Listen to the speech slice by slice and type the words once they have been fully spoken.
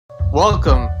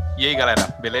Welcome! E aí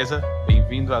galera, beleza?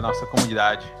 Bem-vindo à nossa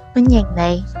comunidade.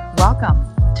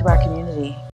 Welcome to our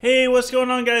community. Hey, what's going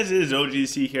on guys? It is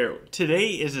OGC here.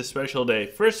 Today is a special day.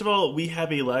 First of all, we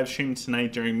have a live stream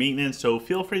tonight during maintenance, so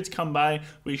feel free to come by.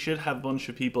 We should have a bunch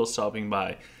of people stopping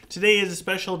by. Today is a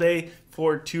special day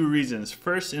for two reasons.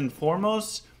 First and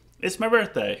foremost, it's my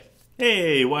birthday.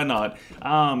 Hey, why not?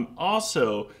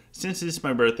 Also, since it's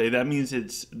my birthday, that means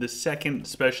it's the second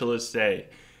specialist day.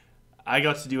 I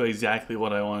got to do exactly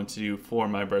what I wanted to do for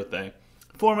my birthday.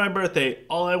 For my birthday,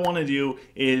 all I want to do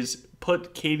is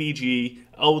put KatieG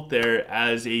out there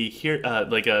as a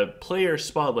player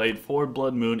spotlight for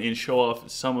Blood Moon and show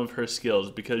off some of her skills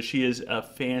because she is a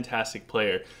fantastic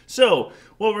player. So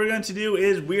what we're going to do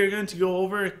is we're going to go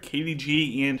over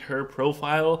KatieG and her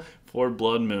profile for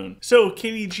Blood Moon. So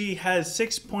KatieG has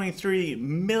 6.3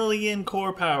 million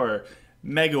core power.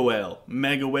 Mega Whale,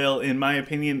 in my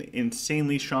opinion,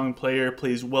 insanely strong player,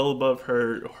 plays well above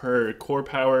her core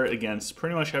power against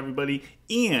pretty much everybody,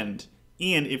 and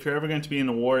if you're ever going to be in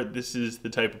a war, this is the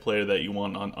type of player that you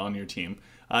want on your team.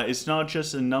 It's not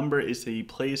just a number, it's a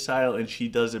play style, and she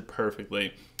does it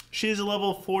perfectly. She is a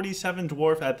level 47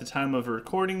 dwarf at the time of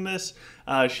recording this.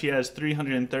 She has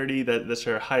 330, that's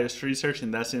her highest research,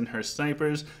 and that's in her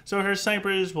snipers, so her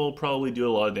snipers will probably do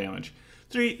a lot of damage.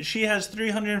 She has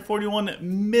 341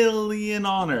 million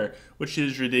honor, which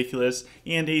is ridiculous,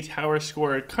 and a tower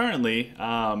score currently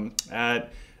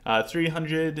at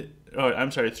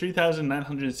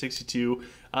 3,962.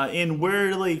 And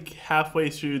we're like halfway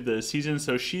through the season,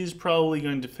 so she's probably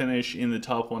going to finish in the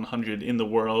top 100 in the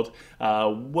world,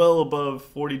 well above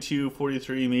 42,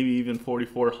 43, maybe even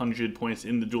 4,400 points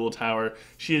in the dual tower.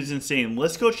 She is insane.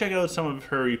 Let's go check out some of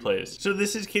her replays. So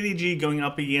this is KatieG going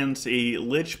up against a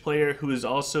Lich player who is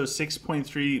also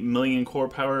 6.3 million core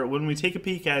power. When we take a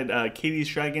peek at Katie's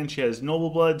dragon, she has Noble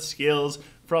Blood, Scales,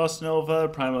 Frost Nova,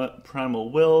 Primal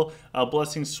Will,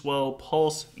 Blessing Swell,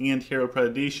 Pulse, and Hero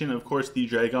Predation. Of course, the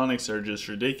Dragonics are just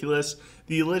ridiculous.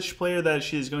 The Lich player that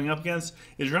she is going up against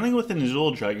is running with an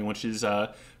Azul Dragon, which is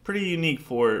pretty unique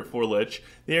for Lich.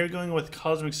 They are going with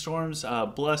Cosmic Storms,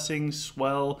 Blessing,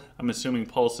 Swell, I'm assuming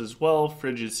Pulse as well,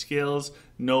 Frigid Scales,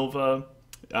 Nova,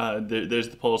 there's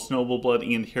the Pulse, Noble Blood,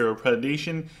 and Hero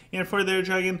Predation. And for their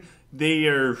dragon, they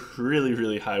are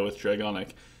really high with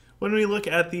Dragonic. When we look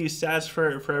at the stats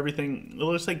for everything, it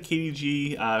looks like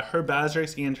KatieG, her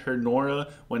Bazarix and her Nora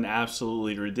went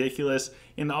absolutely ridiculous.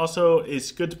 And also,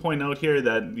 it's good to point out here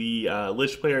that the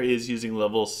Lich player is using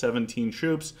level 17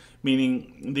 troops,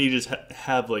 meaning they just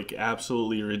have like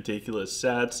absolutely ridiculous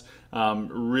stats.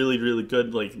 Really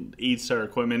good, like 8-star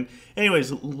equipment.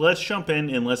 Anyways, let's jump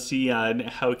in and let's see how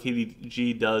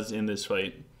KatieG does in this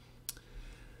fight.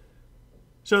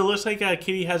 So it looks like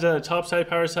Katie has a top side,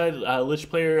 power side. Lich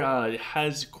player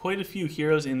has quite a few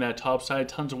heroes in that top side,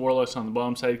 tons of warlocks on the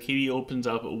bottom side. Katie opens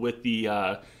up with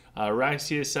the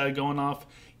Raxius going off,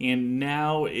 and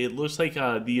now it looks like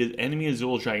the enemy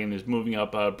Azul Dragon is moving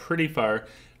up pretty far.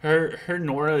 Her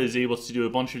Nora is able to do a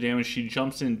bunch of damage. She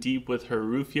jumps in deep with her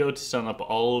Rufio to stun up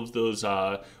all of those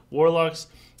warlocks.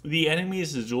 The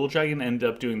enemy's Azul Dragon end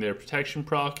up doing their protection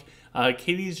proc.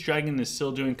 Katie's dragon is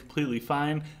still doing completely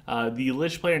fine. The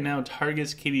Lich player now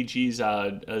targets KatieG's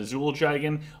Azul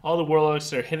Dragon. All the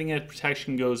warlocks are hitting it,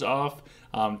 protection goes off.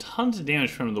 Tons of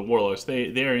damage from the warlocks.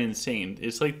 They are insane.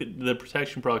 It's like the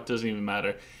protection proc doesn't even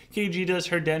matter. KatieG does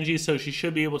her Denji, so she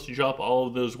should be able to drop all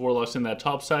of those warlocks in that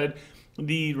top side.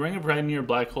 The Ring of Ragnar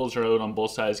black holes are out on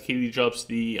both sides. Katie drops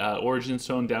the Origin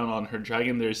Stone down on her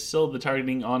dragon. There's still the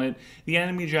targeting on it. The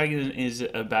enemy dragon is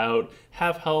about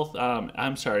half health.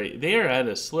 I'm sorry, they are at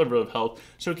a sliver of health.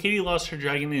 So Katie lost her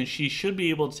dragon, and she should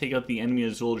be able to take out the enemy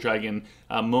Azul Dragon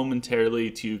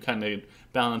momentarily to kind of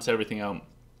balance everything out.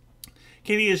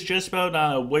 Katie has just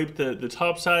about wiped the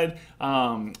top side,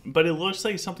 but it looks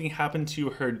like something happened to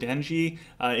her Denji,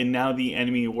 and now the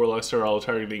enemy warlocks are all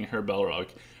targeting her Balrog.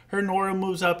 Her Nora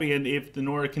moves up, and if the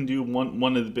Nora can do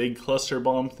one of the big cluster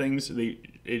bomb things,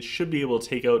 it should be able to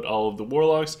take out all of the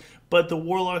warlocks, but the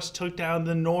warlocks took down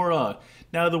the Nora.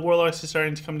 Now the warlocks are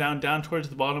starting to come down towards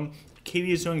the bottom.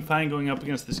 Katie is doing fine going up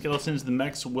against the skeletons. The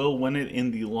mechs will win it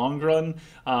in the long run.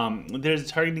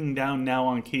 There's targeting down now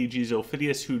on KatieG's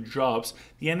Ophidius, who drops.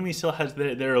 The enemy still has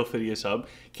their Ophidius up.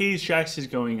 Katie's Jax is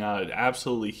going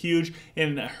absolutely huge,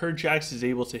 and her Jax is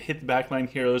able to hit the backline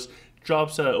heroes.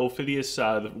 Drops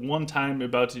Ophidius one time,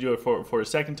 about to do it for a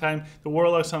second time. The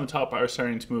warlocks on the top are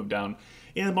starting to move down.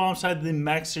 In the bottom side, the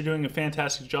mechs are doing a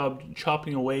fantastic job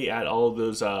chopping away at all of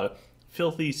those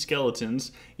filthy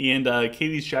skeletons, and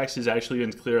KatieG's Jax is actually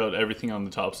going to clear out everything on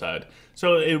the top side.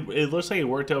 So it looks like it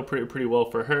worked out pretty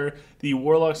well for her. The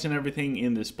Warlocks and everything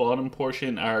in this bottom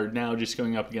portion are now just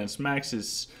going up against Max.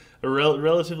 It's a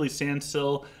relatively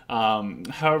standstill.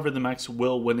 However, the Max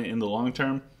will win it in the long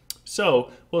term.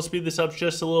 So we'll speed this up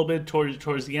just a little bit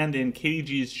towards the end, and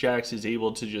KatieG's Jax is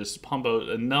able to just pump out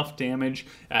enough damage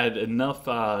at enough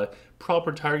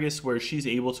proper targets where she's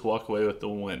able to walk away with the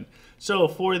win. So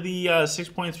for the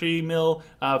 6.3 mil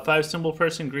 5 symbol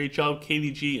person, great job.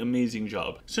 KatieG, amazing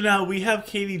job. So now we have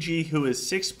KatieG, who is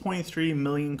 6.3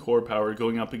 million core power,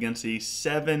 going up against a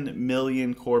 7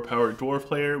 million core power dwarf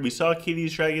player. We saw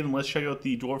KatieG's dragon. Let's check out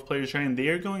the dwarf player's dragon. They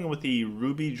are going with a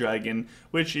ruby dragon,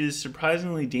 which is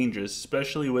surprisingly dangerous,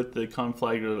 especially with the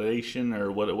conflagration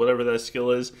or whatever that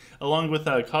skill is, along with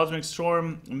cosmic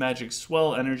storm, magic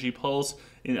swell, energy pulse,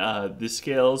 the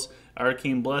scales,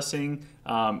 arcane blessing,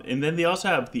 and then they also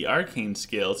have the arcane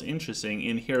scales, interesting,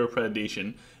 in hero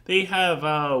predation. They have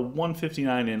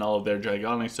 159 in all of their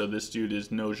dragonics, so this dude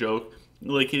is no joke.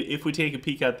 Like, if we take a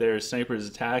peek at their sniper's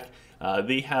attack,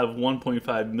 they have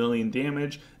 1.5 million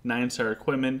damage, 9-star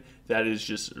equipment. That is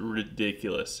just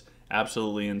ridiculous.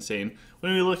 Absolutely insane.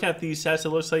 When we look at these stats, it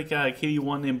looks like Katie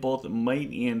won in both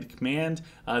might and command.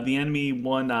 The enemy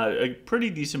won a pretty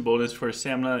decent bonus for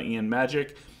stamina and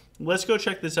magic. Let's go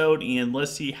check this out and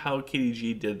let's see how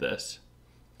KatieG did this.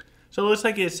 So it looks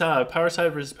like it's power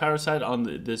side versus power side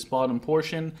on this bottom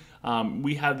portion.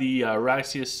 We have the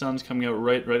Raxius Suns coming out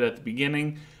right at the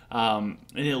beginning. And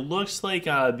it looks like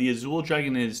the Azul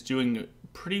Dragon is doing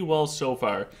pretty well so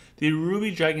far. The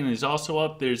Ruby Dragon is also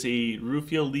up. There's a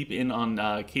Rufio leap in on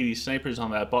KatieG's snipers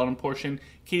on that bottom portion.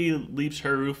 Katie leaps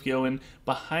her Rufio in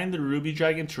behind the Ruby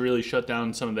Dragon to really shut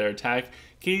down some of their attack.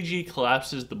 KatieG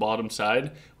collapses the bottom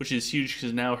side, which is huge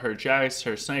because now her Jax,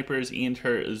 her snipers, and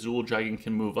her Azul Dragon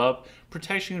can move up.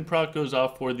 Protection proc goes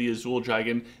off for the Azul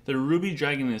Dragon. The Ruby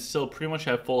Dragon is still pretty much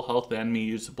at full health. The enemy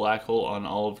used a black hole on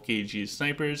all of KatieG's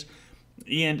snipers.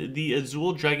 And the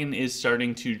Azul Dragon is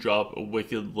starting to drop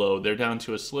wicked low. They're down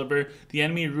to a sliver. The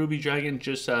enemy Ruby Dragon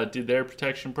just did their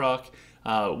protection proc,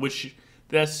 which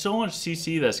that's so much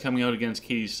CC that's coming out against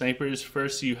KatieG's snipers.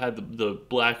 First, you had the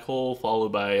black hole,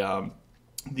 followed by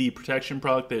the protection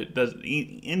proc that does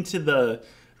into the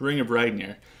Ring of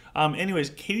Ragnar. Anyways,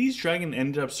 KatieG's dragon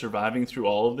ended up surviving through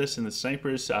all of this, and the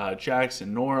snipers, Jax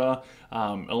and Nora,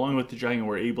 along with the dragon,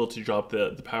 were able to drop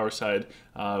the power side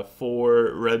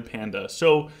for Red Panda.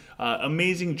 So,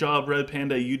 amazing job, Red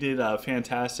Panda. You did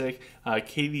fantastic.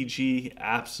 KatieG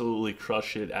absolutely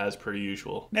crushed it as per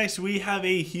usual. Next, we have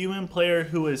a human player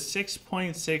who is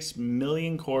 6.6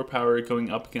 million core power going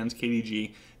up against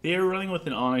KatieG. They are running with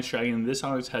an Onyx Dragon. This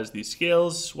Onyx has the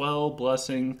Scales, Swell,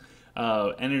 Blessing,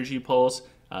 Energy Pulse,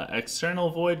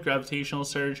 External Void, Gravitational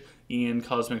Surge, and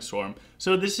Cosmic Storm.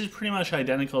 So this is pretty much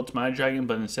identical to my dragon,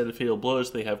 but instead of Fatal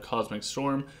Blows, they have Cosmic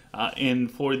Storm.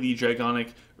 And for the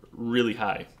Dragonic, really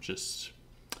high. Just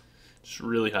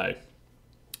really high.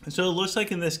 So it looks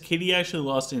like in this, Katie actually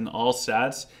lost in all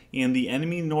stats, and the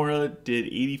enemy Nora did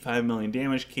 85 million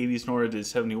damage, Katie's Nora did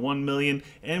 71 million,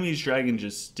 enemy's dragon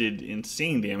just did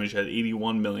insane damage at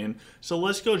 81 million. So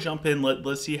let's go jump in,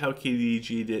 let's see how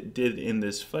KatieG did in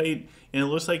this fight, and it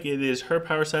looks like it is her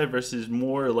power side versus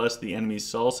more or less the enemy's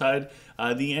Sol side.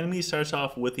 The enemy starts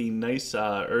off with a nice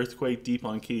Earthquake deep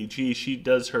on KatieG. She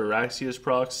does her Raxius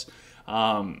procs,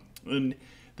 and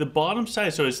the bottom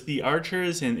side, so it's the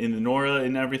archers and the Nora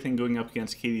and everything going up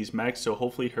against Katie's mechs, so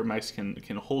hopefully her mechs can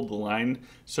hold the line,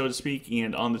 so to speak.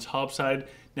 And on the top side,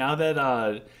 now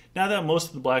that most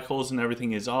of the black holes and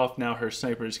everything is off, now her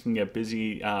snipers can get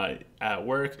busy at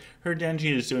work. Her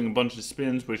Denji is doing a bunch of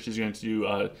spins, which is going to do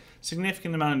a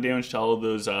significant amount of damage to all of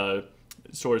those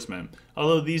swordsmen.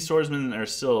 Although these swordsmen are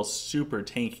still super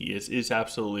tanky, it's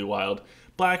absolutely wild.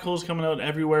 Black holes coming out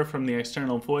everywhere from the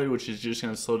external void, which is just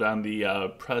going to slow down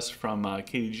the press from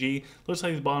KatieG. Looks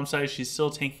like the bottom side, she's still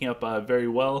tanking up very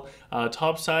well.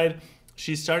 Top side,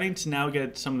 she's starting to now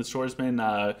get some of the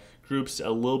swordsman groups a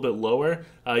little bit lower.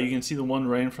 You can see the one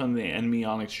right in front of the enemy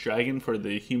Onyx Dragon for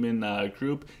the human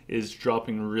group is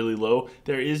dropping really low.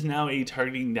 There is now a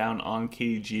targeting down on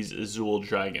KatieG's Azul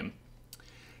Dragon.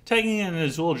 Tagging an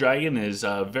Azul Dragon is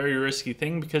a very risky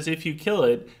thing because if you kill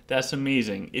it, that's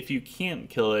amazing. If you can't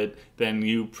kill it, then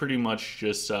you pretty much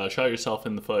just shot yourself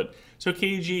in the foot. So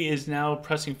KatieG is now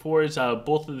pressing forwards.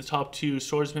 Both of the top two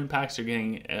swordsman packs are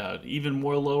getting even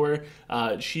more lower.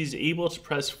 She's able to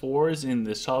press forwards in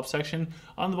this top section.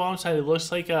 On the bottom side, it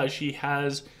looks like she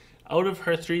has, out of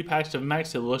her 3 packs of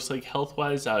mechs, it looks like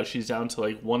health-wise she's down to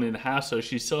like 1.5, so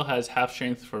she still has half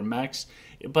strength for mechs.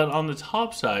 But on the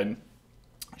top side,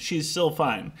 she's still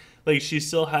fine. Like, she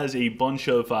still has a bunch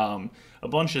of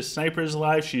snipers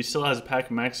alive. She still has a pack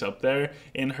of mechs up there,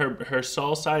 and her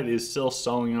stall side is still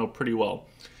stalling out pretty well.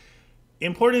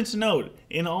 Important to note,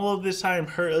 in all of this time,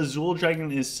 her Azul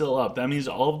Dragon is still up. That means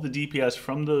all of the DPS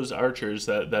from those archers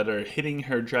that are hitting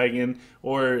her dragon,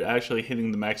 or actually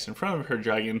hitting the mechs in front of her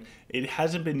dragon, it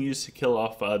hasn't been used to kill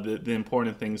off the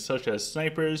important things such as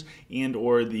snipers and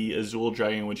or the Azul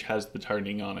Dragon, which has the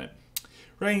targeting on it.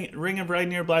 Ring of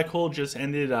Ragnar Black Hole just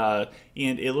ended, and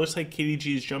it looks like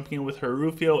KatieG is jumping in with her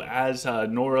Rufio as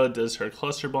Nora does her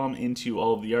cluster bomb into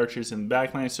all of the archers in the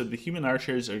backline. So the human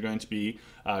archers are going to be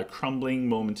crumbling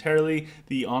momentarily.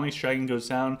 The Onyx Dragon goes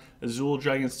down. Azul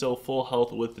Dragon still full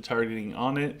health with the targeting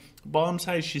on it. Bottom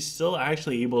side, she's still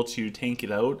actually able to tank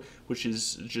it out, which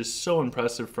is just so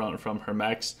impressive from her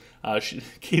mechs.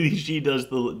 KatieG does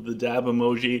the dab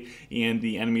emoji, and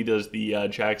the enemy does the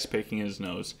Jax picking his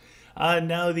nose.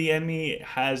 Now the enemy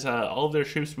has all of their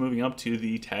troops moving up to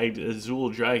the tagged Azul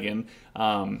Dragon.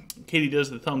 Katie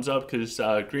does the thumbs up because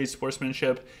great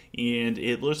sportsmanship, and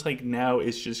it looks like now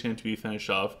it's just going to be finished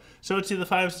off. So to the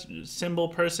 5 symbol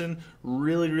person,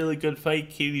 really good fight.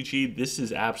 KatieG, this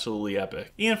is absolutely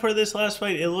epic. And for this last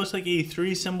fight, it looks like a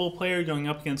 3 symbol player going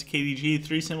up against KatieG.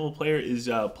 3 symbol player is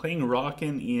playing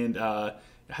Rockin' and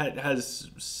has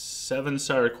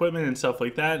 7-star equipment and stuff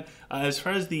like that. As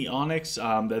far as the Onyx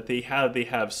that they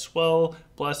have Swell,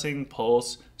 Blessing,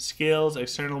 Pulse, Scales,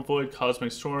 External Void,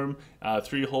 Cosmic Storm,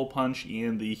 3 Hole Punch,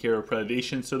 and the Hero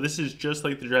Predation. So this is just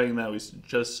like the dragon that we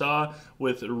just saw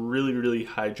with really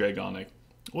high Dragonic.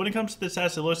 When it comes to the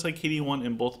stats, it looks like Katie won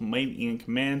in both Might and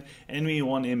Command. Enemy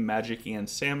won in Magic and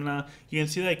Stamina. You can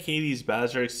see that Katie's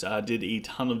Bazarix did a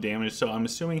ton of damage, so I'm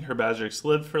assuming her Bazarix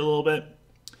lived for a little bit.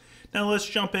 Now let's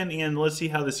jump in and let's see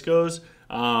how this goes.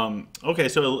 Okay,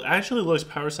 so it actually looks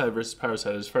power side versus power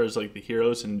side as far as like the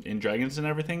heroes and dragons and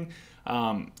everything.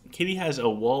 Katie has a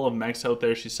wall of mechs out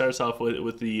there. She starts off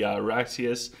with the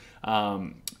Raxius.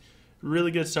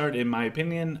 Really good start in my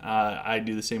opinion. I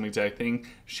do the same exact thing.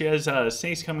 She has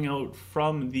snakes coming out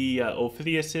from the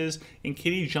Ophidiuses, and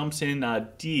Katie jumps in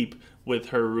deep with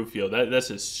her Rufio. That's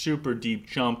a super deep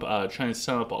jump, trying to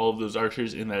stun up all of those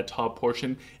archers in that top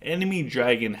portion. Enemy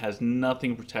dragon has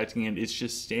nothing protecting it. It's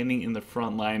just standing in the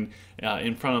front line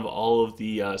in front of all of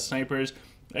the snipers.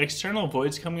 External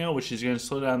Void's coming out, which is going to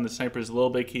slow down the snipers a little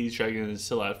bit. Katie's dragon is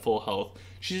still at full health.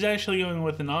 She's actually going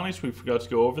with an Onyx. We forgot to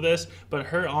go over this, but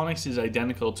her Onyx is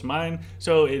identical to mine.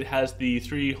 So it has the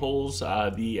 3 holes,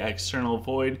 the External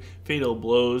Void, Fatal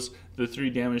Blows, the 3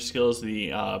 damage skills,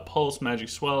 the Pulse, Magic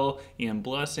Swell, and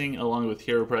Blessing, along with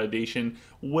Hero Predation.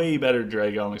 Way better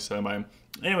drag Onyx than mine.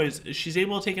 Anyways, she's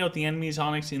able to take out the enemy's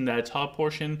Onyx in that top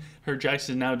portion. Her Jax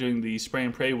is now doing the Spray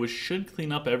and Pray, which should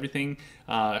clean up everything.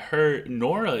 Her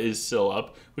Nora is still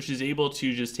up, which is able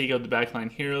to just take out the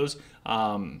backline heroes.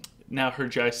 Now her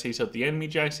Jax takes out the enemy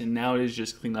Jax, and now it is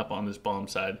just clean up on this bomb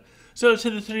side. So to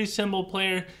the 3 symbol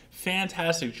player,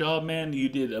 fantastic job, man. You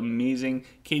did amazing.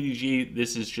 KatieG,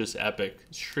 this is just epic.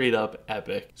 Straight up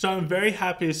epic. So I'm very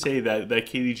happy to say that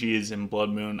KatieG is in Blood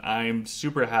Moon. I'm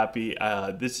super happy.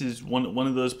 This is one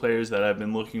of those players that I've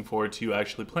been looking forward to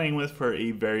actually playing with for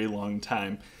a very long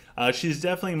time. She's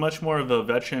definitely much more of a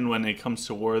veteran when it comes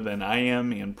to war than I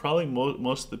am, and probably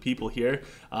most of the people here.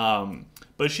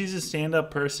 But she's a stand-up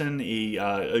person,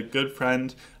 a good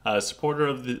friend, a supporter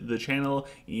of the channel,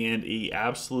 and a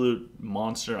absolute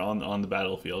monster on the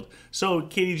battlefield. So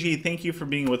KatieG, thank you for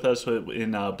being with us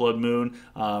in Blood Moon.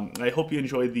 I hope you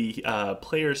enjoyed the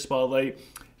player spotlight.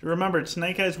 Remember,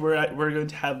 tonight, guys, we're going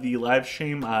to have the live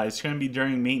stream. It's going to be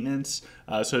during maintenance,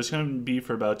 so it's going to be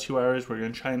for about 2 hours. We're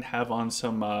going to try and have on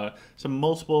some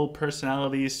multiple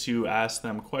personalities to ask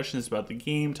them questions about the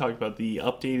game, talk about the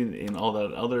update, and all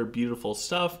that other beautiful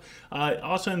stuff.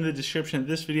 Also, in the description of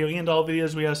this video and all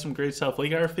videos, we have some great stuff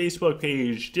like our Facebook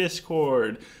page,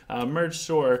 Discord, merch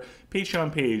store,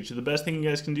 Patreon page. The best thing you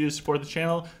guys can do to support the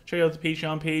channel, check out the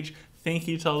Patreon page. Thank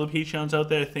you to all the Patreons out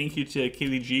there. Thank you to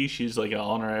KatieG. She's like an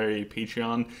honorary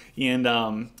Patreon. And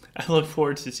I look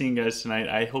forward to seeing you guys tonight.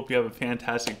 I hope you have a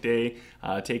fantastic day.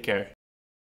 Take care.